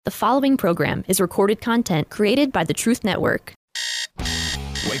The following program is recorded content created by the Truth Network.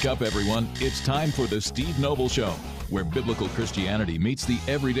 Wake up, everyone. It's time for the Steve Noble Show, where biblical Christianity meets the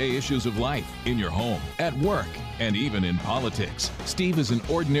everyday issues of life in your home, at work, and even in politics. Steve is an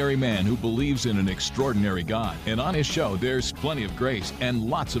ordinary man who believes in an extraordinary God, and on his show, there's plenty of grace and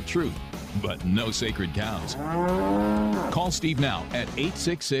lots of truth, but no sacred cows. Call Steve now at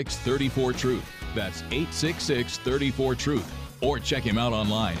 866-34-TRUTH. That's 866-34-TRUTH. Or check him out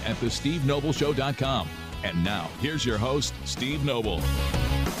online at thestevenobleshow.com. And now, here's your host, Steve Noble.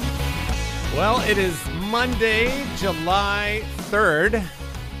 Well, it is Monday, July 3rd.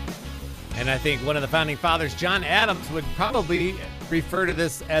 And I think one of the founding fathers, John Adams, would probably refer to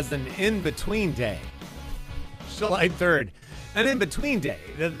this as an in-between day. July 3rd. An in-between day.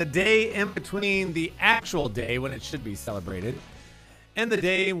 The day in between the actual day when it should be celebrated and the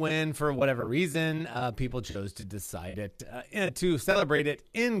day when, for whatever reason, people chose to decide it, to celebrate it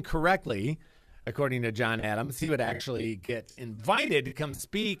incorrectly. According to John Adams, he would actually get invited to come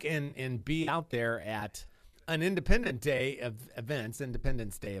speak and be out there at an Independence Day events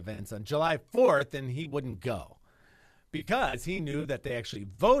on July 4th, and he wouldn't go because he knew that they actually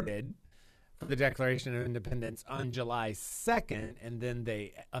voted for the Declaration of Independence on July 2nd, and then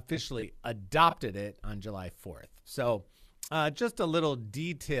they officially adopted it on July 4th. So just a little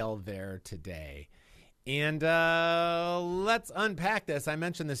detail there today. And let's unpack this. I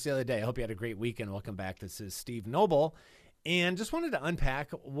mentioned this the other day. I hope you had a great weekend. Welcome back. This is Steve Noble. And just wanted to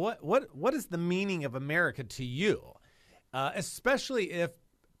unpack what is the meaning of America to you, especially if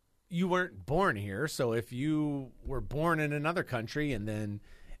you weren't born here. So if you were born in another country and then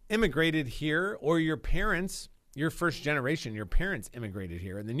immigrated here, or your parents, your first generation, your parents immigrated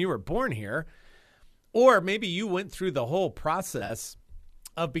here, and then you were born here, or maybe you went through the whole process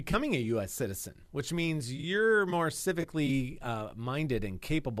of becoming a U.S. citizen, which means you're more civically minded and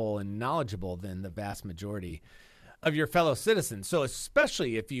capable and knowledgeable than the vast majority of your fellow citizens. So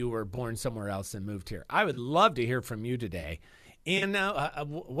especially if you were born somewhere else and moved here, I would love to hear from you today. And now,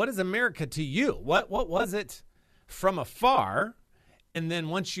 what is America to you? What was it from afar? And then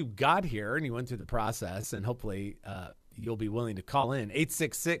once you got here and you went through the process, and hopefully you'll be willing to call in,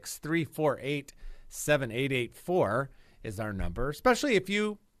 866-348-7884 is our number, especially if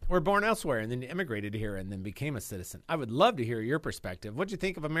you were born elsewhere and then immigrated here and then became a citizen. I would love to hear your perspective. What do you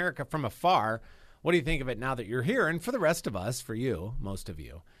think of America from afar? What do you think of it now that you're here? And for the rest of us, for you, most of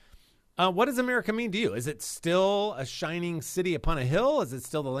you, what does America mean to you? Is it still a shining city upon a hill? Is it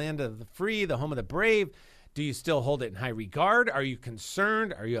still the land of the free, the home of the brave? Do you still hold it in high regard? Are you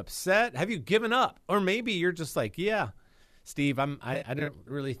concerned? Are you upset? Have you given up? Or maybe you're just like, yeah, Steve, I don't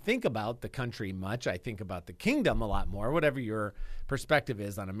really think about the country much. I think about the kingdom a lot more, whatever your perspective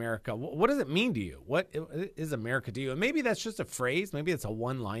is on America. What does it mean to you? What is America to you? And maybe that's just a phrase. Maybe it's a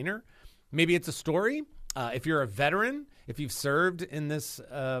one-liner. Maybe it's a story. If you're a veteran, if you've served in this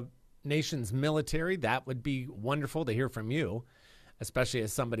nation's military, that would be wonderful to hear from you, especially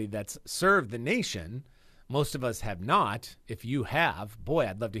as somebody that's served the nation. Most of us have not. If you have, boy,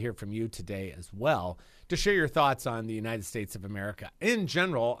 I'd love to hear from you today as well, to share your thoughts on the United States of America in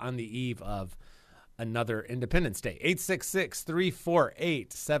general on the eve of another Independence Day.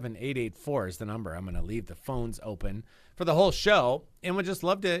 866-348-7884 is the number. I'm going to leave the phones open for the whole show, and would just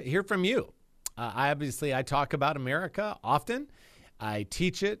love to hear from you. I talk about America often. I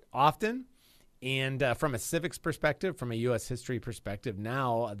teach it often. And from a civics perspective, from a U.S. history perspective,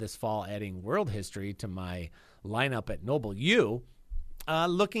 now this fall adding world history to my lineup at Noble U,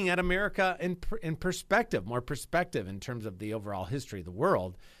 looking at America in perspective, more perspective in terms of the overall history of the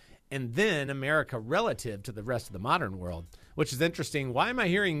world, and then America relative to the rest of the modern world, which is interesting. Why am I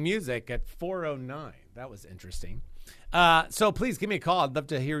hearing music at 4:09? That was interesting. So please give me a call. I'd love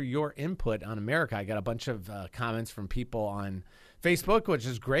to hear your input on America. I got a bunch of comments from people on Facebook, which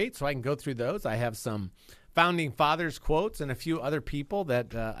is great, so I can go through those. I have some founding fathers quotes and a few other people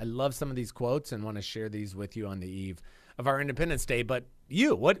that I love some of these quotes and want to share these with you on the eve of our Independence Day. But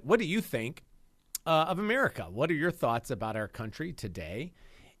you, what do you think of America? What are your thoughts about our country today?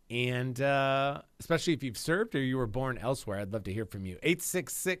 And especially if you've served or you were born elsewhere, I'd love to hear from you.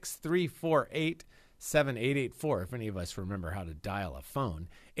 866-348-7884, if any of us remember how to dial a phone.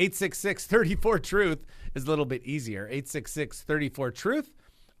 866-34-TRUTH is a little bit easier. 866-34-TRUTH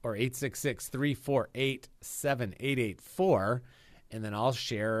or 866-348-7884. And then I'll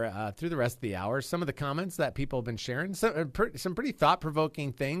share through the rest of the hour some of the comments that people have been sharing. Some pretty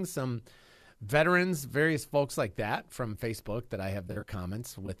thought-provoking things, some veterans, various folks like that from Facebook that I have their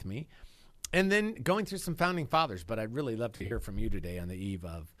comments with me. And then going through some founding fathers. But I'd really love to hear from you today on the eve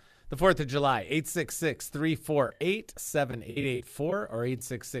of The 4th of July, 866-348-7884 or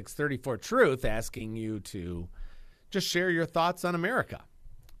 866-34-TRUTH, asking you to just share your thoughts on America.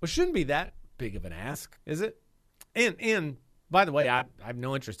 Well, shouldn't be that big of an ask, is it? And by the way, I have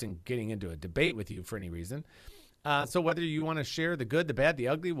no interest in getting into a debate with you for any reason. So whether you want to share the good, the bad, the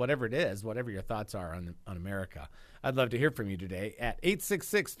ugly, whatever it is, whatever your thoughts are on America, I'd love to hear from you today at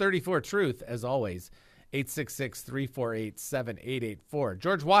 866-34-TRUTH, as always, 866-348-7884.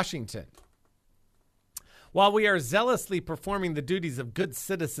 George Washington. While we are zealously performing the duties of good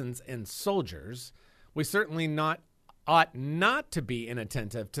citizens and soldiers, we certainly ought not to be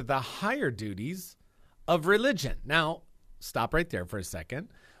inattentive to the higher duties of religion. Now, stop right there for a second.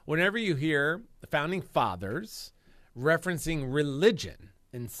 Whenever you hear the founding fathers referencing religion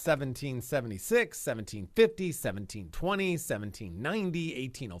in 1776, 1750, 1720, 1790,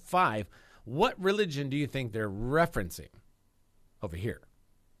 1805, what religion do you think they're referencing over here?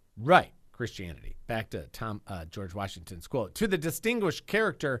 Right, Christianity. Back to George Washington's quote. To the distinguished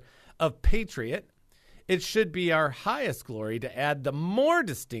character of patriot, it should be our highest glory to add the more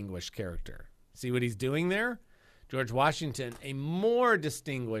distinguished character. See what he's doing there? George Washington, a more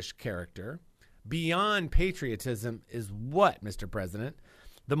distinguished character beyond patriotism is what, Mr. President?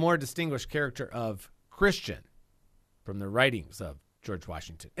 The more distinguished character of Christian, from the writings of George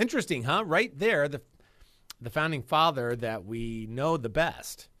Washington. Interesting, huh? Right there, the founding father that we know the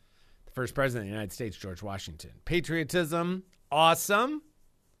best, the first president of the United States, George Washington. Patriotism, awesome.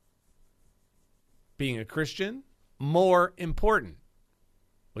 Being a Christian, more important,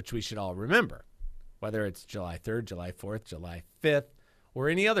 which we should all remember, whether it's July 3rd, July 4th, July 5th, or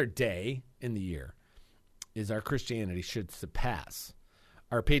any other day in the year, is our Christianity should surpass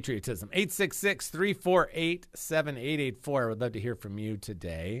our patriotism. 866-348-7884. I would love to hear from you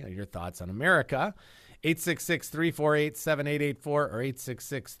today, your thoughts on America. 866-348-7884 or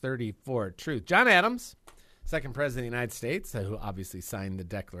 866-34-TRUTH. John Adams, second president of the United States, who obviously signed the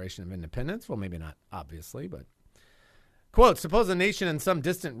Declaration of Independence. Well, maybe not obviously, but quote, suppose a nation in some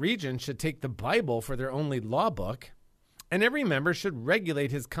distant region should take the Bible for their only law book, and every member should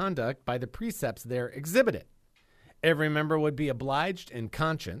regulate his conduct by the precepts there exhibited. Every member would be obliged in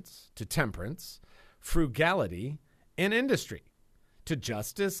conscience to temperance, frugality, and industry, to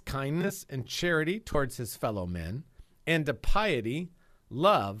justice, kindness, and charity towards his fellow men, and to piety,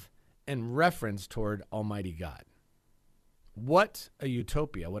 love, and reverence toward Almighty God. What a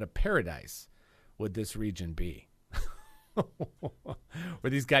utopia, what a paradise would this region be?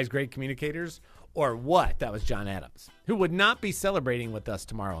 Were these guys great communicators or what? That was John Adams, who would not be celebrating with us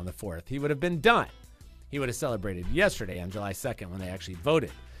tomorrow on the 4th. He would have been done. He would have celebrated yesterday on July 2nd when they actually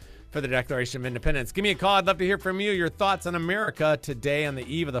voted for the Declaration of Independence. Give me a call. I'd love to hear from you, your thoughts on America today on the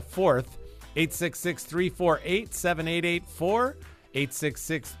eve of the 4th. 866-348-7884,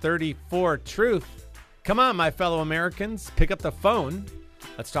 866-34-TRUTH. Come on, my fellow Americans. Pick up the phone.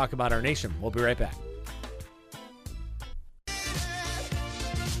 Let's talk about our nation. We'll be right back.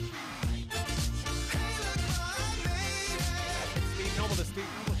 Steve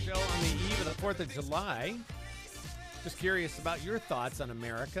Noble Show on the eve of the 4th of July. Just curious about your thoughts on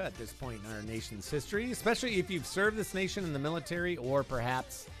America at this point in our nation's history, especially if you've served this nation in the military or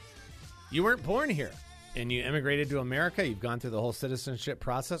perhaps you weren't born here and you immigrated to America. You've gone through the whole citizenship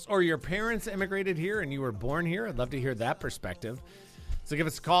process, or your parents immigrated here and you were born here. I'd love to hear that perspective. So give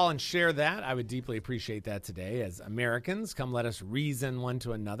us a call and share that. I would deeply appreciate that today. As Americans, come let us reason one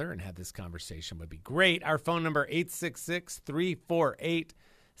to another and have this conversation would be great. Our phone number,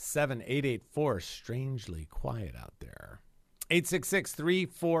 866-348-7884. Strangely quiet out there.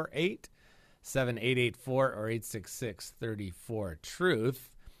 866-348-7884 or 866-34-TRUTH.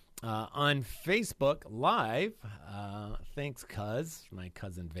 On Facebook Live, thanks, my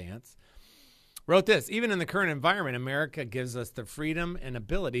cousin Vance, wrote this: even in the current environment, America gives us the freedom and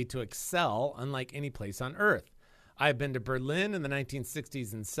ability to excel unlike any place on earth. I've been to Berlin in the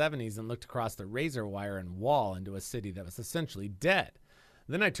 1960s and 70s and looked across the razor wire and wall into a city that was essentially dead.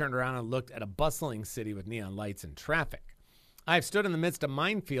 Then I turned around and looked at a bustling city with neon lights and traffic. I've stood in the midst of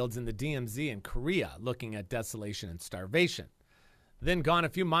minefields in the DMZ and Korea looking at desolation and starvation. Then gone a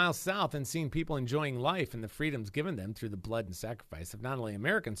few miles south and seen people enjoying life and the freedoms given them through the blood and sacrifice of not only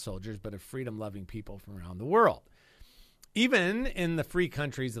American soldiers, but of freedom-loving people from around the world. Even in the free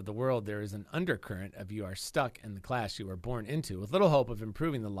countries of the world, there is an undercurrent of you are stuck in the class you were born into with little hope of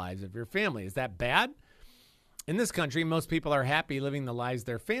improving the lives of your family. Is that bad? In this country, most people are happy living the lives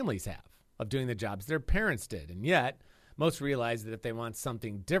their families have, of doing the jobs their parents did. And yet, most realize that if they want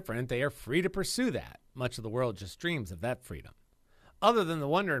something different, they are free to pursue that. Much of the world just dreams of that freedom. Other than the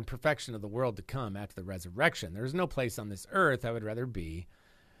wonder and perfection of the world to come after the resurrection, there is no place on this earth I would rather be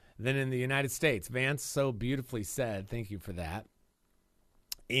than in the United States. Vance so beautifully said. Thank you for that.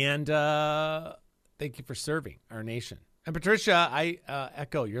 And thank you for serving our nation. And Patricia, I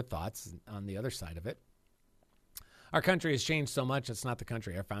echo your thoughts on the other side of it. Our country has changed so much, it's not the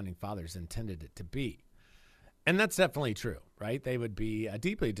country our founding fathers intended it to be. And that's definitely true, right? They would be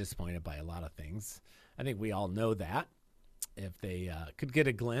deeply disappointed by a lot of things. I think we all know that. If they could get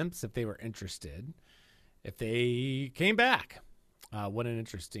a glimpse, if they were interested, if they came back, what an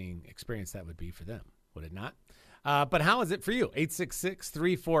interesting experience that would be for them, would it not? But how is it for you?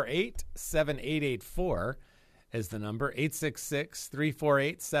 866-348-7884 is the number.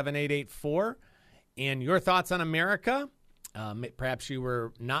 866-348-7884. And your thoughts on America? Perhaps you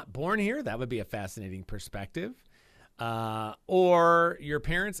were not born here. That would be a fascinating perspective. Or your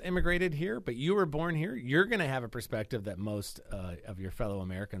parents immigrated here, but you were born here. You're going to have a perspective that most of your fellow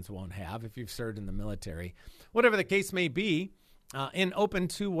Americans won't have if you've served in the military. Whatever the case may be, and open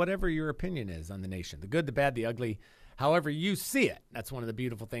to whatever your opinion is on the nation. The good, the bad, the ugly, however you see it. That's one of the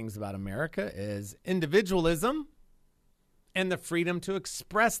beautiful things about America is individualism and the freedom to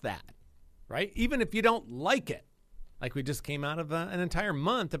express that, right? Even if you don't like it. Like we just came out of an entire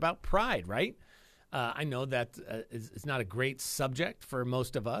month about pride, right? I know that is not a great subject for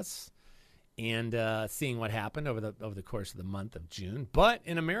most of us, and seeing what happened over the course of the month of June. But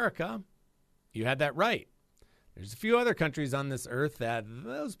in America, you had that right. There's a few other countries on this earth that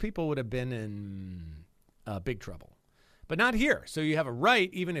those people would have been in big trouble, but not here. So you have a right,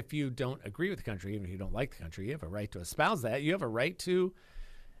 even if you don't agree with the country, even if you don't like the country, you have a right to espouse that. You have a right to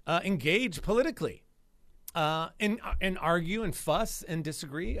engage politically. And argue and fuss and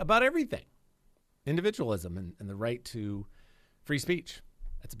disagree about everything. Individualism and the right to free speech.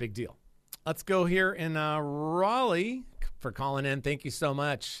 That's a big deal. Let's go here in Raleigh for calling in. Thank you so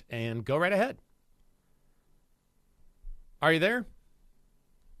much. And go right ahead. Are you there?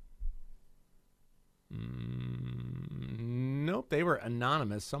 Nope, they were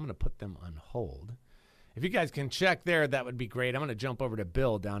anonymous, so I'm going to put them on hold. If you guys can check there, that would be great. I'm going to jump over to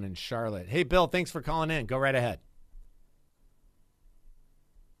Bill down in Charlotte. Hey, Bill, thanks for calling in. Go right ahead.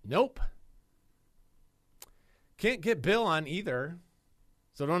 Nope. Can't get Bill on either,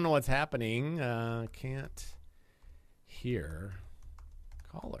 so don't know what's happening. Can't hear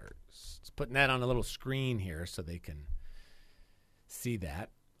callers. Just putting that on a little screen here so they can see that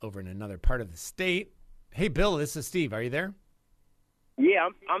over in another part of the state. Hey, Bill, this is Steve. Are you there? Yeah,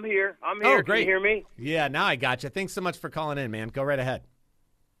 I'm here. I'm here. Oh, great. Can you hear me? Yeah, now I got you. Thanks so much for calling in, man. Go right ahead.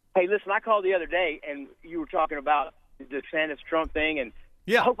 Hey, listen, I called the other day, and you were talking about the DeSantis-Trump thing, and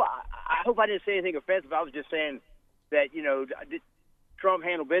Yeah. I hope I didn't say anything offensive. I was just saying that, Trump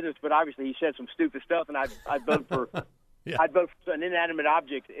handled business, but obviously he said some stupid stuff, and I'd vote for Yeah. I'd vote for an inanimate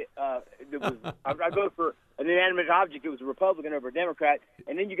object. I'd vote for an inanimate object. It was a Republican over a Democrat,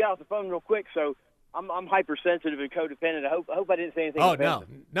 and then you got off the phone real quick, so I'm hypersensitive and codependent. I hope I didn't say anything offensive.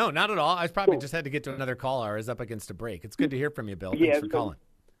 No, not at all. I probably just had to get to another caller. I was up against a break. It's good to hear from you, Bill. Thanks for calling.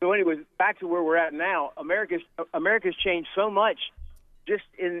 So anyways, back to where we're at now. America's changed so much just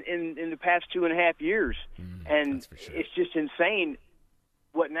in the past 2.5 years, and for sure. it's just insane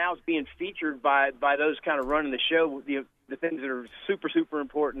what now is being featured by those kind of running the show. The things that are super, super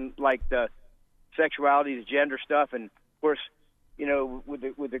important, like the sexuality, the gender stuff, and of course,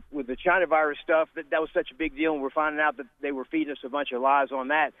 with the China virus stuff, that was such a big deal, and we're finding out that they were feeding us a bunch of lies on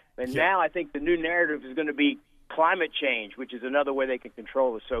that. And now I think the new narrative is going to be climate change, which is another way they can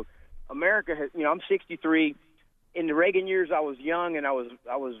control us. So America has, I'm 63. In the Reagan years, I was young and I wasn't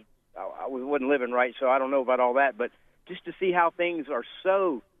living right, so I don't know about all that. But just to see how things are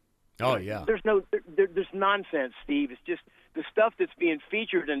so. Oh yeah. There's nonsense, Steve. It's just the stuff that's being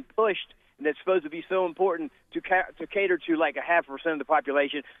featured and pushed. And that's supposed to be so important to cater to like 0.5% of the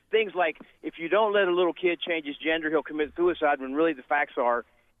population. Things like if you don't let a little kid change his gender, he'll commit suicide. When really the facts are,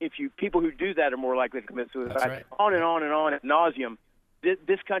 people who do that are more likely to commit suicide. That's right. On and on and on ad nauseum.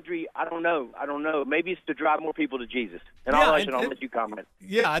 This country, I don't know. Maybe it's to drive more people to Jesus. And I'll let you comment.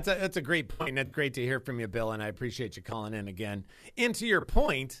 Yeah, that's a great point. That's great to hear from you, Bill, and I appreciate you calling in again. And to your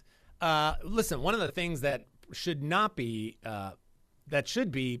point, listen, one of the things that should not be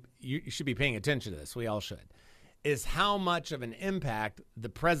you should be paying attention to this, we all should, is how much of an impact the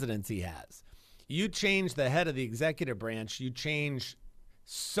presidency has. You change the head of the executive branch, you change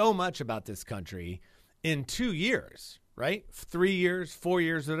so much about this country in 2 years, right? 3 years, 4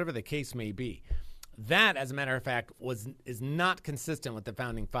 years, whatever the case may be. That, as a matter of fact, is not consistent with the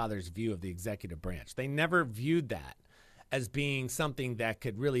Founding Fathers' view of the executive branch. They never viewed that as being something that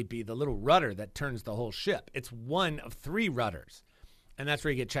could really be the little rudder that turns the whole ship. It's one of 3 rudders. And that's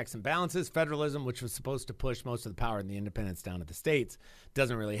where you get checks and balances. Federalism, which was supposed to push most of the power and the independence down to the states,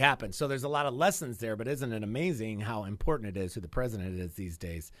 doesn't really happen. So there's a lot of lessons there, but isn't it amazing how important it is who the president is these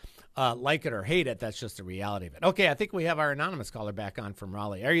days? Like it or hate it, that's just the reality of it. Okay, I think we have our anonymous caller back on from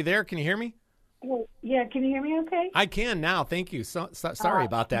Raleigh. Are you there? Can you hear me? Yeah, can you hear me okay? I can now. Thank you. Sorry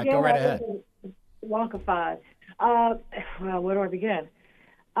about that. Go right ahead. Wonkified. Well, where do I begin?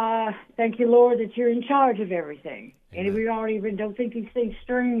 Thank you, Lord, that you're in charge of everything. Amen. And we don't think these things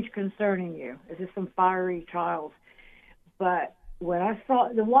strange concerning you. This is some fiery trials. But when I saw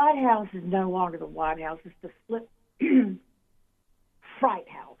the White House is no longer the White House, it's the flip Fright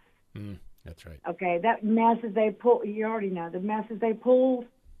House. That's right. Okay, that messes they pull, you already know, the messes they pulled,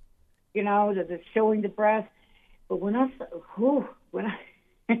 you know, the showing the breast. But when I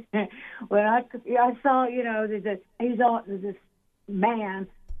saw, you know, he's on this man,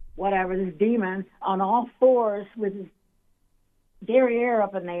 whatever, this demon on all fours with his derriere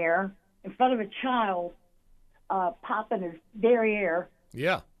up in the air in front of a child, popping his derriere.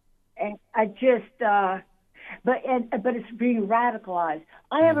 Yeah. And I just, but it's being radicalized.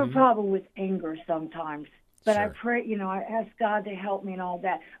 I have a problem with anger sometimes, but Sure. I pray, you know, I ask God to help me and all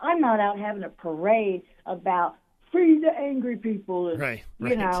that. I'm not out having a parade about free the angry people, and, Right.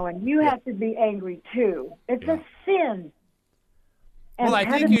 you know, and you have to be angry too. It's a sin. And Well, I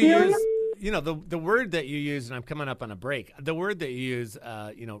think you pedophilia? use, you know, the word that you use, and I'm coming up on a break, the word that you use,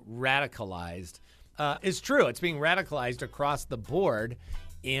 you know, radicalized, is true. It's being radicalized across the board.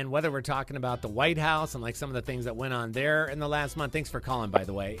 And whether we're talking about the White House and like some of the things that went on there in the last month, thanks for calling, by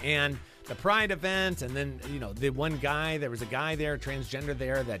the way, and the Pride event, and then, you know, the one guy, there was a guy there, transgender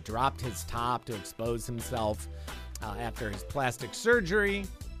there, that dropped his top to expose himself after his plastic surgery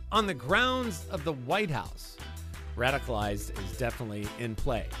on the grounds of the White House. Radicalized is definitely in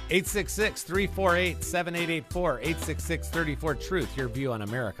play. 866-348-7884, 866-34-TRUTH, your view on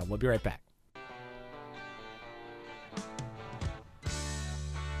America. We'll be right back.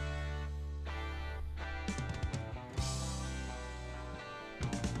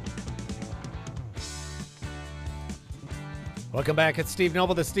 Welcome back. It's Steve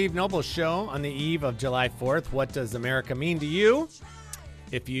Noble, the Steve Noble Show on the eve of July 4th. What does America mean to you?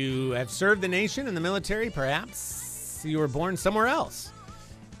 If you have served the nation in the military, perhaps you were born somewhere else,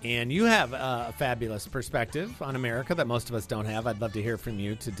 and you have a fabulous perspective on America that most of us don't have. I'd love to hear from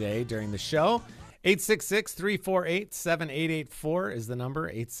you today during the show. 866-348-7884 is the number,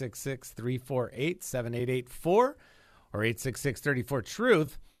 866-348-7884, or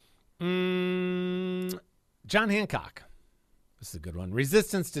 866-34-TRUTH. John Hancock. This is a good one.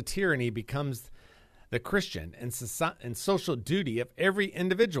 Resistance to tyranny becomes the Christian and social duty of every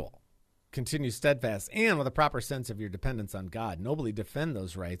individual. Continue steadfast and with a proper sense of your dependence on God. Nobly defend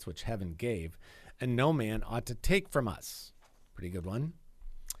those rights which heaven gave, and no man ought to take from us. Pretty good one.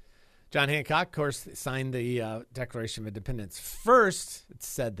 John Hancock, of course, signed the Declaration of Independence. First, it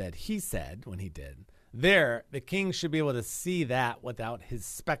said that he said, when he did, there, the king should be able to see that without his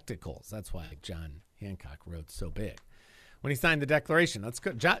spectacles. That's why John Hancock wrote so big. When he signed the Declaration, let's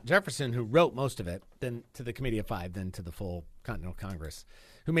go. Jefferson, who wrote most of it, then to the Committee of Five, then to the full Continental Congress,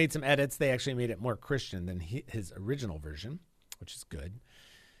 who made some edits. They actually made it more Christian than his original version, which is good.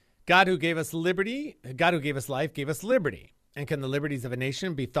 God who gave us liberty, God who gave us life, gave us liberty. And can the liberties of a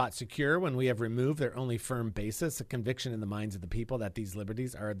nation be thought secure when we have removed their only firm basis, a conviction in the minds of the people that these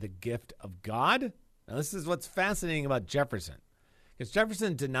liberties are the gift of God? Now, this is what's fascinating about Jefferson. Because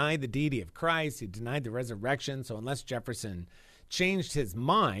Jefferson denied the deity of Christ. He denied the resurrection. So unless Jefferson changed his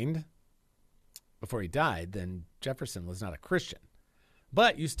mind before he died, then Jefferson was not a Christian.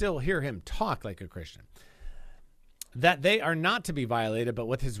 But you still hear him talk like a Christian. That they are not to be violated, but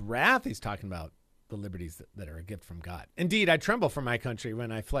with his wrath, he's talking about the liberties that are a gift from God. Indeed, I tremble for my country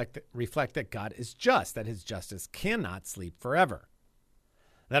when I reflect that God is just, that his justice cannot sleep forever.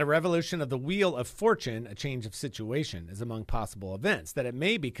 That a revolution of the wheel of fortune, a change of situation, is among possible events, that it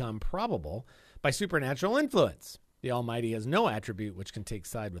may become probable by supernatural influence. The Almighty has no attribute which can take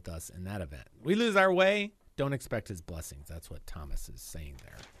side with us in that event. We lose our way, don't expect his blessings. That's what Thomas is saying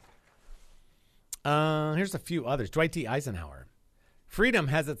there. Here's a few others. Dwight D. Eisenhower. Freedom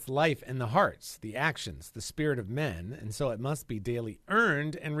has its life in the hearts, the actions, the spirit of men, and so it must be daily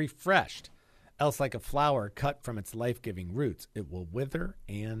earned and refreshed. Else, like a flower cut from its life-giving roots, it will wither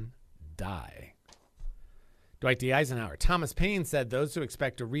and die. Dwight D. Eisenhower. Thomas Paine said those who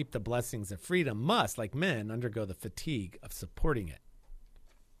expect to reap the blessings of freedom must, like men, undergo the fatigue of supporting it.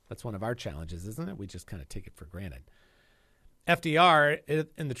 That's one of our challenges, isn't it? We just kind of take it for granted. FDR,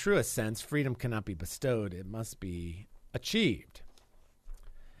 in the truest sense, freedom cannot be bestowed. It must be achieved.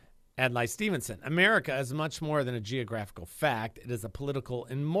 Adlai Stevenson, America is much more than a geographical fact. It is a political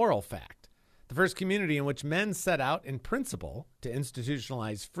and moral fact. The first community in which men set out in principle to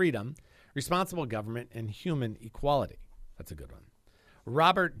institutionalize freedom, responsible government, and human equality. That's a good one.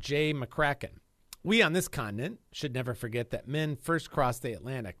 Robert J. McCracken, we on this continent should never forget that men first crossed the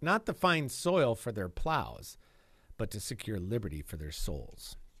Atlantic, not to find soil for their plows, but to secure liberty for their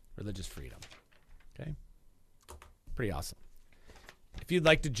souls. Religious freedom. Okay? Pretty awesome. If you'd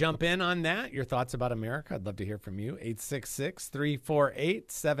like to jump in on that, your thoughts about America, I'd love to hear from you.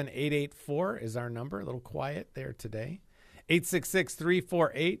 866-348-7884 is our number. A little quiet there today.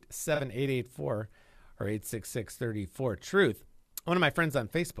 866-348-7884 or 866-34-TRUTH. One of my friends on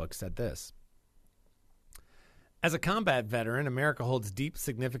Facebook said this. As a combat veteran, America holds deep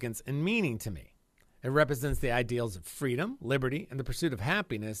significance and meaning to me. It represents the ideals of freedom, liberty, and the pursuit of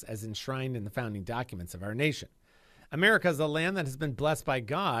happiness as enshrined in the founding documents of our nation. America is a land that has been blessed by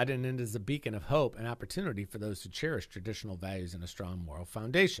God, and it is a beacon of hope and opportunity for those who cherish traditional values and a strong moral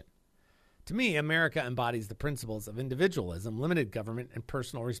foundation. To me, America embodies the principles of individualism, limited government, and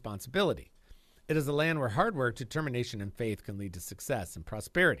personal responsibility. It is a land where hard work, determination, and faith can lead to success and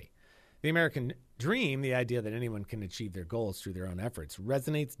prosperity. The American dream, the idea that anyone can achieve their goals through their own efforts,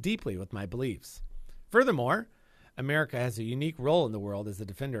 resonates deeply with my beliefs. Furthermore, America has a unique role in the world as a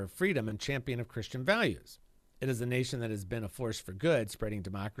defender of freedom and champion of Christian values. It is a nation that has been a force for good, spreading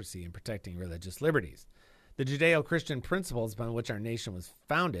democracy and protecting religious liberties. The Judeo-Christian principles upon which our nation was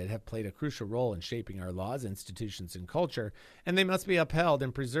founded have played a crucial role in shaping our laws, institutions, and culture, and they must be upheld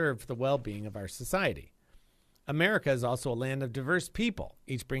and preserved for the well-being of our society. America is also a land of diverse people,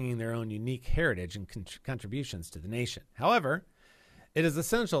 each bringing their own unique heritage and contributions to the nation. However, it is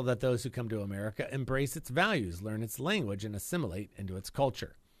essential that those who come to America embrace its values, learn its language, and assimilate into its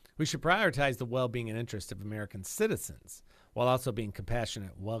culture. We should prioritize the well-being and interests of American citizens, while also being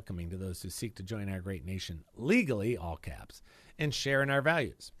compassionate and welcoming to those who seek to join our great nation legally, all caps, and share in our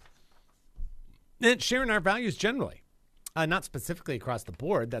values. And share in our values generally, not specifically across the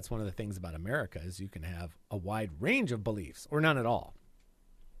board. That's one of the things about America is you can have a wide range of beliefs or none at all.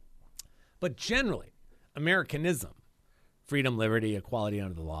 But generally, Americanism, freedom, liberty, equality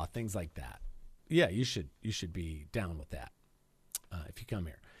under the law, things like that. Yeah, you should be down with that if you come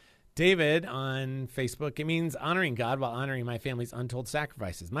here. David on Facebook, it means honoring God while honoring my family's untold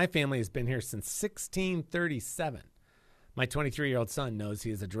sacrifices. My family has been here since 1637. My 23-year-old son knows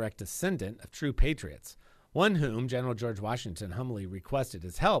he is a direct descendant of true patriots, one whom General George Washington humbly requested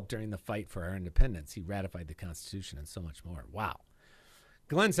his help during the fight for our independence. He ratified the Constitution and so much more. Wow.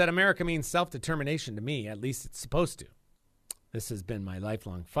 Glenn said, America means self-determination to me, at least it's supposed to. This has been my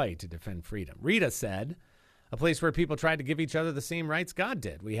lifelong fight to defend freedom. Rita said, a place where people tried to give each other the same rights God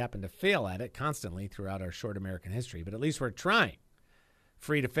did. We happen to fail at it constantly throughout our short American history, but at least we're trying.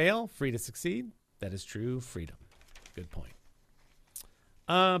 Free to fail, free to succeed. That is true freedom. Good point.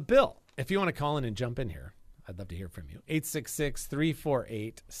 Bill, if you want to call in and jump in here, I'd love to hear from you.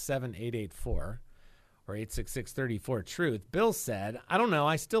 866-348-7884 or 866-34-TRUTH. Bill said, I don't know.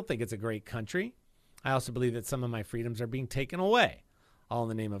 I still think it's a great country. I also believe that some of my freedoms are being taken away. All in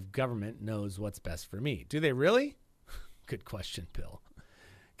the name of government knows what's best for me. Do they really? Good question, Bill.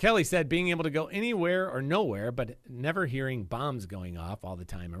 Kelly said, being able to go anywhere or nowhere, but never hearing bombs going off all the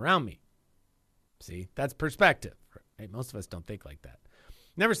time around me. See, that's perspective. Right? Most of us don't think like that.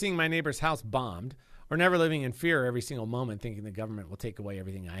 Never seeing my neighbor's house bombed or never living in fear every single moment thinking the government will take away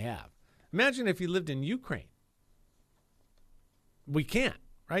everything I have. Imagine if you lived in Ukraine. We can't,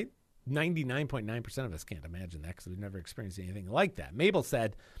 right? 99.9% of us can't imagine that because we've never experienced anything like that. Mabel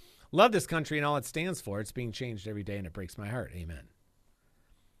said, love this country and all it stands for. It's being changed every day and it breaks my heart. Amen.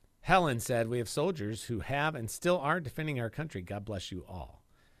 Helen said, we have soldiers who have and still are defending our country. God bless you all.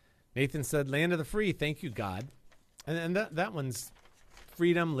 Nathan said, land of the free. Thank you, God. And that one's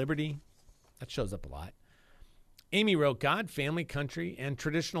freedom, liberty. That shows up a lot. Amy wrote, God, family, country, and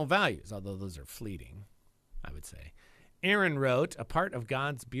traditional values, although those are fleeting, I would say. Aaron wrote, a part of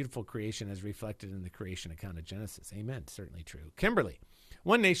God's beautiful creation as reflected in the creation account of Genesis. Amen. Certainly true. Kimberly,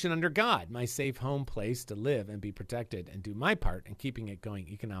 one nation under God, my safe home place to live and be protected and do my part in keeping it going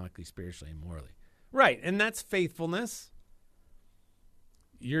economically, spiritually, and morally. Right. And that's faithfulness.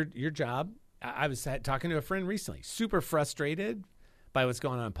 Your job. I was talking to a friend recently, super frustrated by what's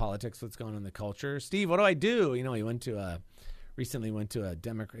going on in politics, what's going on in the culture. Steve, what do I do? You know, he recently went to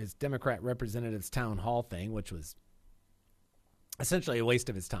his Democrat representative's town hall thing, which was essentially a waste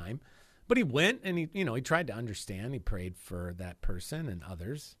of his time. But he went and he tried to understand. He prayed for that person and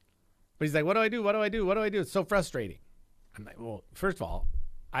others. But he's like, what do I do? What do I do? What do I do? It's so frustrating. I'm like, well, first of all,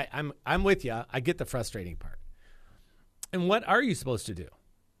 I'm with you. I get the frustrating part. And what are you supposed to do?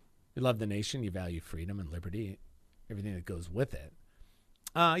 You love the nation. You value freedom and liberty, everything that goes with it.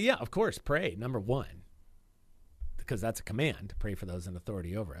 Yeah, of course, pray, number one, because that's a command to pray for those in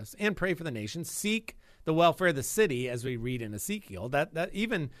authority over us, and pray for the nation. Seek the welfare of the city, as we read in Ezekiel. That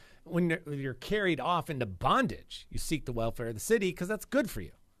even when you're carried off into bondage, you seek the welfare of the city because that's good for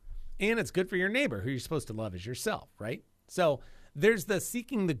you. And it's good for your neighbor, who you're supposed to love as yourself, right? So there's the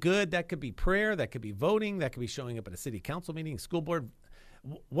seeking the good. That could be prayer. That could be voting. That could be showing up at a city council meeting, school board,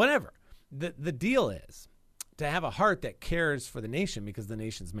 whatever. The deal is to have a heart that cares for the nation, because the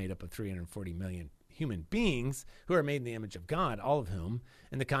nation's made up of 340 million human beings who are made in the image of God, all of whom,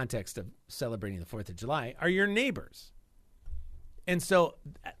 in the context of celebrating the 4th of July, are your neighbors. And so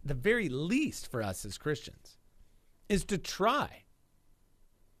at the very least for us as Christians is to try.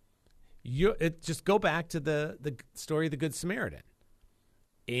 Just go back to the story of the Good Samaritan.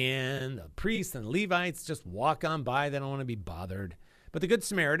 And the priests and the Levites just walk on by. They don't want to be bothered. But the Good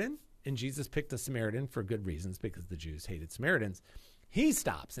Samaritan, and Jesus picked a Samaritan for good reasons because the Jews hated Samaritans, he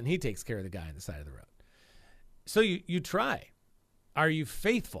stops and he takes care of the guy on the side of the road. So you try. Are you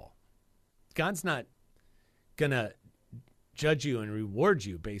faithful? God's not going to judge you and reward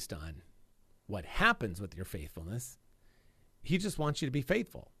you based on what happens with your faithfulness. He just wants you to be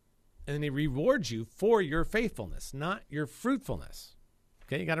faithful. And then he rewards you for your faithfulness, not your fruitfulness.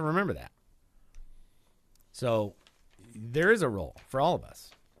 Okay, you got to remember that. So there is a role for all of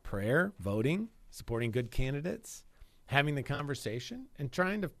us. Prayer, voting, supporting good candidates, having the conversation, and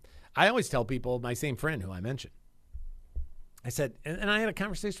trying to... I always tell people, my same friend who I mentioned, I said, and I had a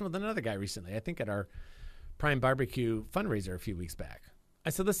conversation with another guy recently, I think at our Prime Barbecue fundraiser a few weeks back.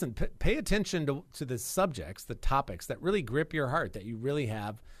 I said, listen, pay attention to the subjects, the topics that really grip your heart, that you really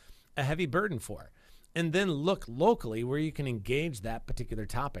have a heavy burden for. And then look locally where you can engage that particular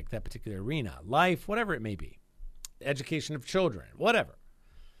topic, that particular arena, life, whatever it may be, education of children, whatever.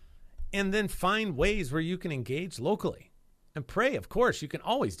 And then find ways where you can engage locally. And pray, of course, you can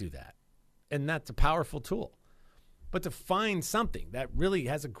always do that. And that's a powerful tool. But to find something that really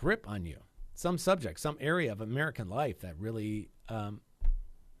has a grip on you, some subject, some area of American life that really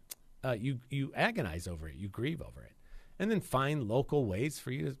you agonize over it, you grieve over it. And then find local ways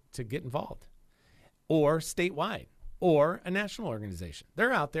for you to get involved. Or statewide, or a national organization.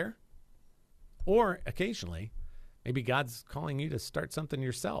 They're out there. Or occasionally, maybe God's calling you to start something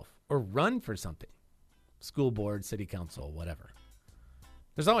yourself or run for something. School board, city council, whatever.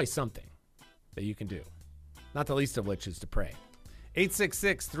 There's always something that you can do, not the least of which is to pray.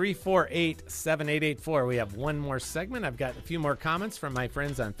 866-348-7884. We have one more segment. I've got a few more comments from my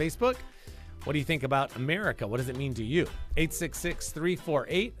friends on Facebook. What do you think about America? What does it mean to you?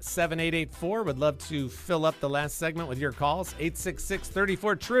 866-348-7884. Would love to fill up the last segment with your calls.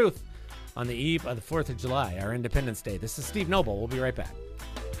 866-34-TRUTH on the eve of the 4th of July, our Independence Day. This is Steve Noble. We'll be right back.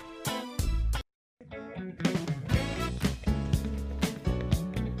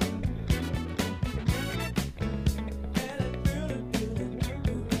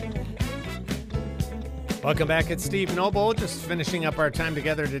 Welcome back. It's Steve Noble. Just finishing up our time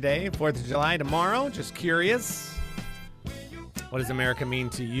together today. 4th of July tomorrow. Just curious. What does America mean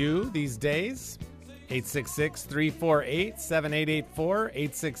to you these days? 866-348-7884.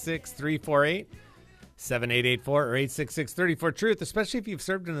 866-348-7884 or 866-34-TRUTH. Especially if you've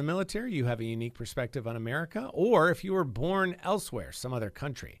served in the military, you have a unique perspective on America. Or if you were born elsewhere, some other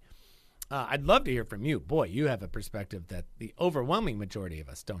country. I'd love to hear from you. Boy, you have a perspective that the overwhelming majority of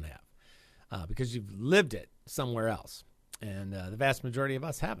us don't have. Because you've lived it somewhere else. And the vast majority of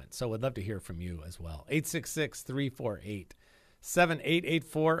us haven't. So I'd love to hear from you as well.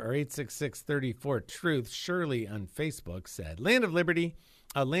 866-348-7884 or 866-34-TRUTH. Shirley on Facebook said, land of liberty,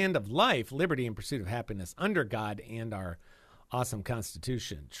 a land of life, liberty and pursuit of happiness under God and our awesome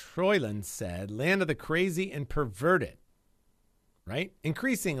Constitution. Troyland said, land of the crazy and perverted. Right?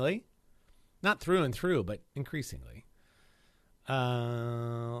 Increasingly. Not through and through, but increasingly.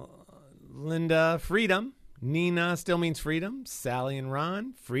 Linda, freedom. Nina still means freedom. Sally and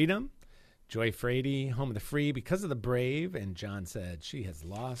Ron, freedom. Joy Frady, home of the free because of the brave. And John said she has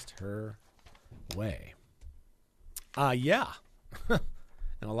lost her way. Yeah. In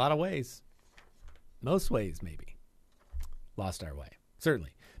a lot of ways. Most ways, maybe. Lost our way.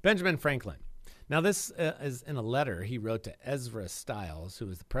 Certainly. Benjamin Franklin. Now, this is in a letter he wrote to Ezra Stiles, who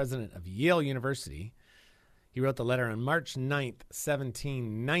was the president of Yale University. He wrote the letter on March 9th,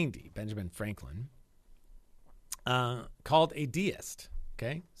 1790, Benjamin Franklin, called a deist.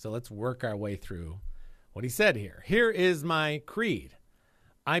 Okay, so let's work our way through what he said here. Here is my creed.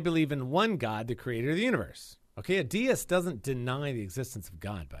 I believe in one God, the creator of the universe. Okay, a deist doesn't deny the existence of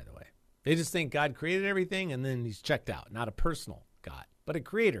God, by the way. They just think God created everything and then he's checked out, not a personal God, but but a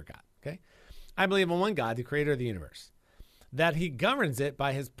creator God, okay? I believe in one God, the creator of the universe, that he governs it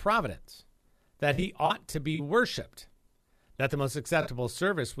by his providence, that he ought to be worshiped, that the most acceptable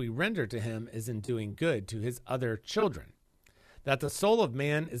service we render to him is in doing good to his other children, that the soul of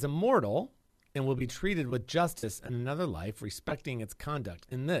man is immortal and will be treated with justice in another life, respecting its conduct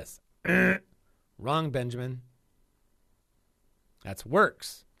in this. Wrong, Benjamin. That's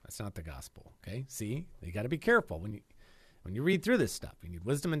works. That's not the gospel, okay? See, you got to be careful when you read through this stuff. You need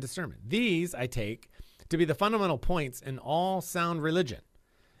wisdom and discernment. These I take to be the fundamental points in all sound religion,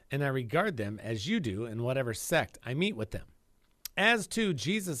 and I regard them as you do in whatever sect I meet with them. As to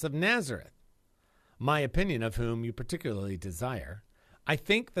Jesus of Nazareth, my opinion of whom you particularly desire, I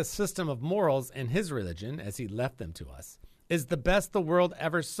think the system of morals in his religion, as he left them to us, is the best the world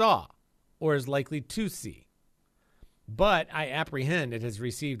ever saw or is likely to see. But I apprehend it has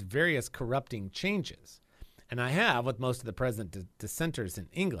received various corrupting changes, and I have, with most of the present dissenters in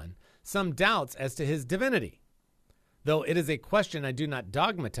England, some doubts as to his divinity, though it is a question I do not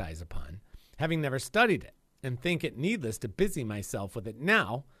dogmatize upon, having never studied it, and think it needless to busy myself with it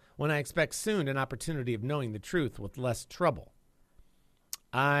now, when I expect soon an opportunity of knowing the truth with less trouble.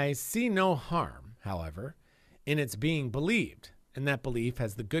 I see no harm, however, in its being believed, and that belief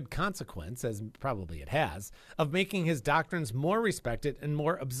has the good consequence, as probably it has, of making his doctrines more respected and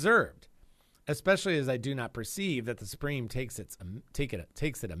more observed, especially as I do not perceive that the Supreme takes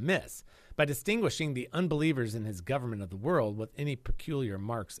it amiss by distinguishing the unbelievers in his government of the world with any peculiar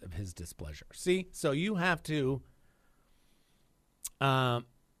marks of his displeasure. See, so you have to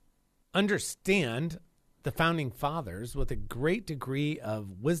understand the founding fathers with a great degree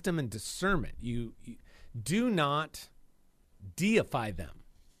of wisdom and discernment. You do not deify them.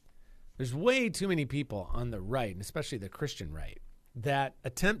 There's way too many people on the right, and especially the Christian right, that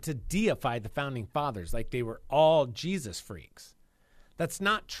attempt to deify the founding fathers like they were all Jesus freaks. That's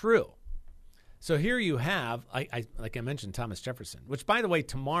not true. So here you have, like I mentioned, Thomas Jefferson, which, by the way,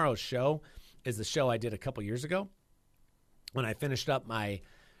 tomorrow's show is the show I did a couple years ago when I finished up my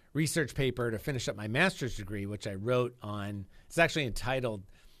research paper to finish up my master's degree, which I wrote on, it's actually entitled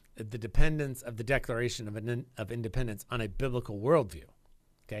The Dependence of the Declaration of Independence on a Biblical Worldview.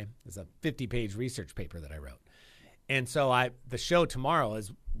 Okay, it's a 50-page research paper that I wrote. And so the show tomorrow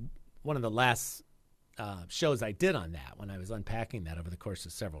is one of the last shows I did on that when I was unpacking that over the course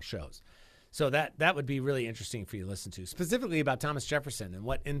of several shows. So that would be really interesting for you to listen to, specifically about Thomas Jefferson and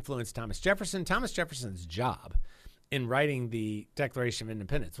what influenced Thomas Jefferson. Thomas Jefferson's job in writing the Declaration of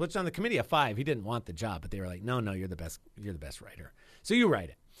Independence, which on the Committee of Five, he didn't want the job, but they were like, no, you're the best writer. So you write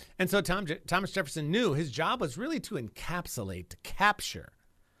it. And so Thomas Jefferson knew his job was really to encapsulate, to capture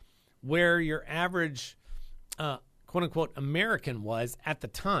where your average, quote unquote, American was at the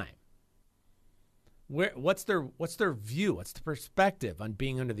time. What's their view? What's the perspective on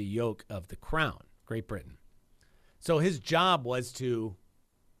being under the yoke of the crown, Great Britain? So his job was to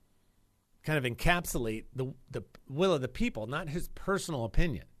kind of encapsulate the will of the people, not his personal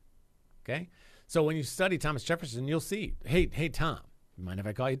opinion. Okay? So when you study Thomas Jefferson, you'll see, hey, Tom, you mind if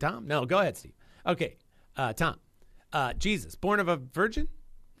I call you Tom? No, go ahead, Steve. Okay, Tom. Jesus, born of a virgin?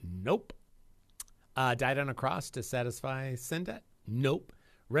 Nope. Died on a cross to satisfy sin debt? Nope.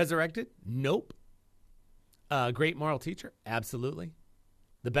 Resurrected? Nope. Great moral teacher? Absolutely.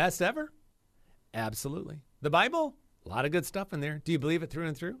 The best ever? Absolutely. The Bible? A lot of good stuff in there. Do you believe it through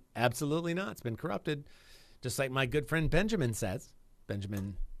and through? Absolutely not. It's been corrupted. Just like my good friend Benjamin says.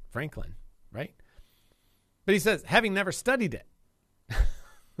 Benjamin Franklin, right? But he says, having never studied it.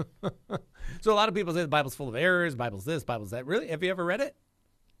 So a lot of people say the Bible's full of errors, Bible's this, Bible's that. Really? Have you ever read it?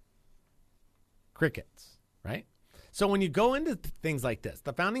 Crickets, right? So when you go into things like this,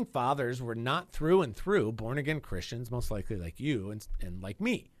 the founding fathers were not through and through born-again Christians, most likely like you and like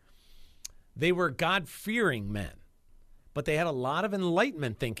me. They were God-fearing men, but they had a lot of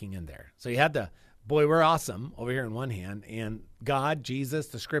Enlightenment thinking in there. So you had the, boy, we're awesome over here on one hand, and God, Jesus,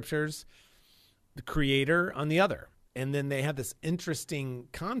 the scriptures, the creator on the other. And then they have this interesting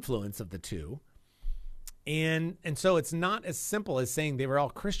confluence of the two. And so it's not as simple as saying they were all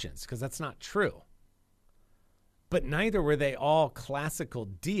Christians, because that's not true. But neither were they all classical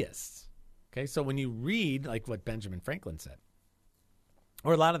deists. Okay, so when you read like what Benjamin Franklin said,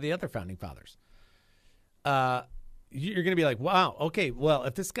 or a lot of the other founding fathers, you're going to be like, wow, okay, well,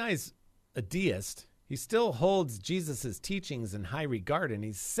 if this guy's a deist, he still holds Jesus's teachings in high regard, and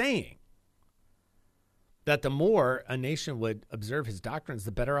he's saying that the more a nation would observe his doctrines,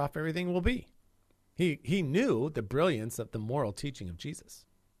 the better off everything will be. He knew the brilliance of the moral teaching of Jesus.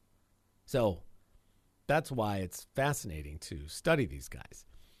 So that's why it's fascinating to study these guys.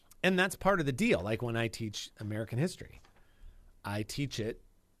 And that's part of the deal. Like when I teach American history, I teach it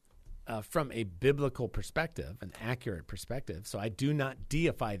from a biblical perspective, an accurate perspective. So I do not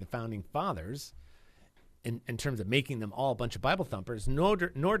deify the founding fathers in terms of making them all a bunch of Bible thumpers, nor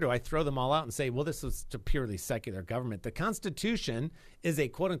do I throw them all out and say, well, this was a purely secular government. The Constitution is a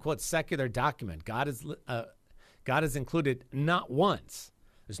quote-unquote secular document. God is included not once.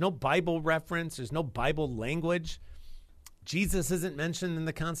 There's no Bible reference. There's no Bible language. Jesus isn't mentioned in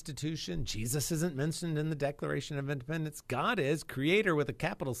the Constitution. Jesus isn't mentioned in the Declaration of Independence. God is, creator with a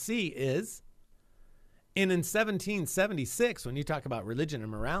capital C is. And in 1776, when you talk about religion and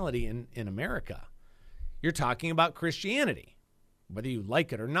morality in America, you're talking about Christianity, whether you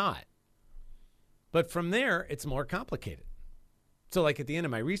like it or not. But from there, it's more complicated. So like at the end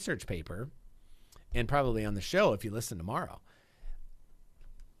of my research paper, and probably on the show if you listen tomorrow,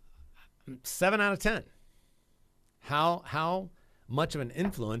 7 out of 10. How much of an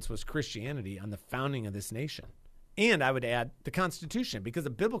influence was Christianity on the founding of this nation? And I would add the Constitution, because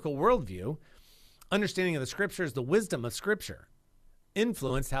a biblical worldview, understanding of the Scriptures, the wisdom of Scripture,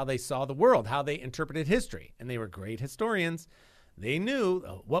 influenced how they saw the world, how they interpreted history. And they were great historians. They knew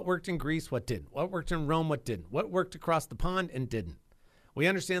what worked in Greece, what didn't, what worked in Rome, what didn't, what worked across the pond and didn't. We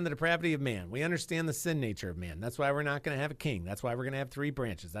understand the depravity of man. We understand the sin nature of man. That's why we're not going to have a king. That's why we're going to have 3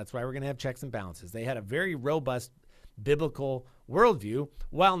 branches. That's why we're going to have checks and balances. They had a very robust biblical worldview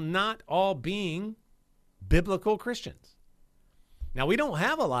while not all being biblical Christians. Now, we don't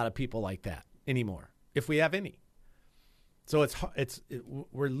have a lot of people like that anymore, if we have any. So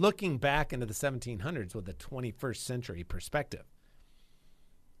we're looking back into the 1700s with a 21st century perspective.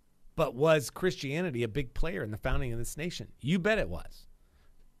 But was Christianity a big player in the founding of this nation? You bet it was.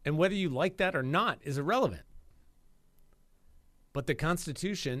 And whether you like that or not is irrelevant. But the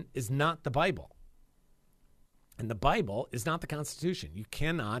Constitution is not the Bible. And the Bible is not the Constitution. You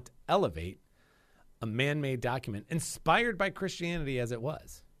cannot elevate a man-made document inspired by Christianity as it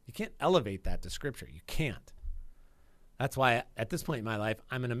was. You can't elevate that to Scripture. You can't. That's why at this point in my life,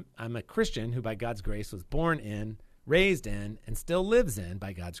 I'm a Christian who by God's grace was born in, raised in, and still lives in,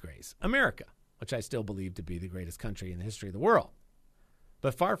 by God's grace, America, which I still believe to be the greatest country in the history of the world,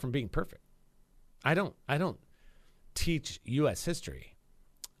 but far from being perfect. I don't teach U.S. history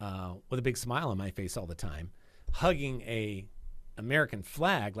with a big smile on my face all the time, hugging a American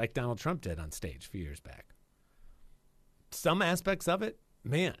flag like Donald Trump did on stage a few years back. Some aspects of it,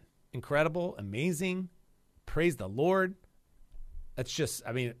 man, incredible, amazing, praise the Lord. That's just,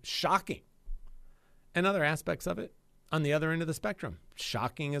 shocking. And other aspects of it, on the other end of the spectrum,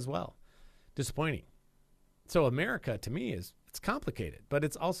 shocking as well, disappointing. So America, to me, it's complicated, but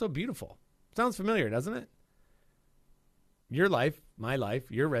it's also beautiful. Sounds familiar, doesn't it? Your life, my life,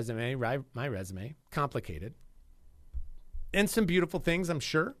 your resume, my resume, complicated. And some beautiful things, I'm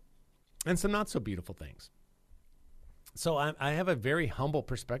sure, and some not so beautiful things. So I have a very humble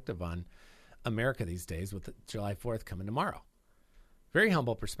perspective on America these days with July 4th coming tomorrow. Very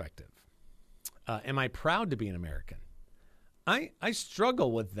humble perspective. Am I proud to be an American? I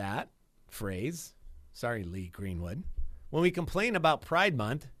struggle with that phrase. Sorry, Lee Greenwood. When we complain about Pride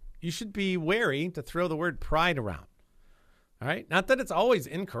Month, you should be wary to throw the word pride around. All right? Not that it's always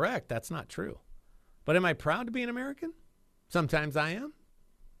incorrect. That's not true. But am I proud to be an American? Sometimes I am.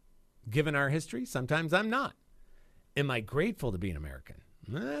 Given our history, sometimes I'm not. Am I grateful to be an American?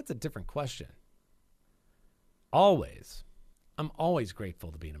 That's a different question. Always. I'm always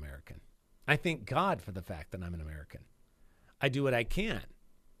grateful to be an American. I thank God for the fact that I'm an American. I do what I can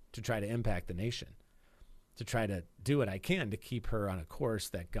to try to impact the nation, to try to do what I can to keep her on a course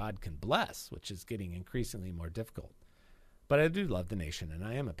that God can bless, which is getting increasingly more difficult. But I do love the nation, and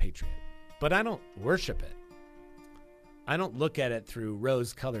I am a patriot. But I don't worship it. I don't look at it through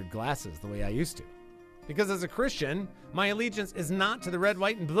rose-colored glasses the way I used to. Because as a Christian, my allegiance is not to the red,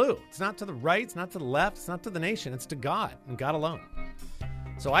 white, and blue. It's not to the right. It's not to the left. It's not to the nation. It's to God and God alone.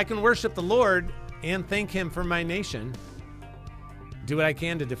 So I can worship the Lord and thank Him for my nation, do what I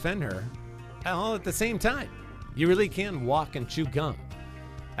can to defend her, all at the same time. You really can walk and chew gum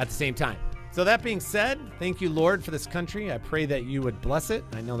at the same time. So that being said, thank you, Lord, for this country. I pray that you would bless it.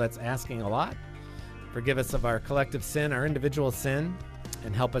 I know that's asking a lot. Forgive us of our collective sin, our individual sin,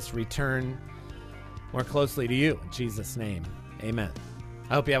 and help us return more closely to you. In Jesus' name, amen.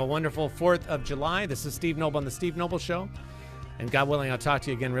 I hope you have a wonderful 4th of July. This is Steve Noble on The Steve Noble Show. And God willing, I'll talk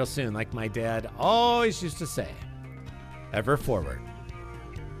to you again real soon. Like my dad always used to say, ever forward.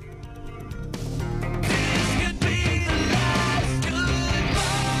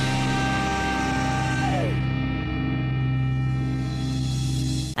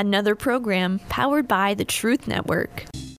 Another program powered by the Truth Network.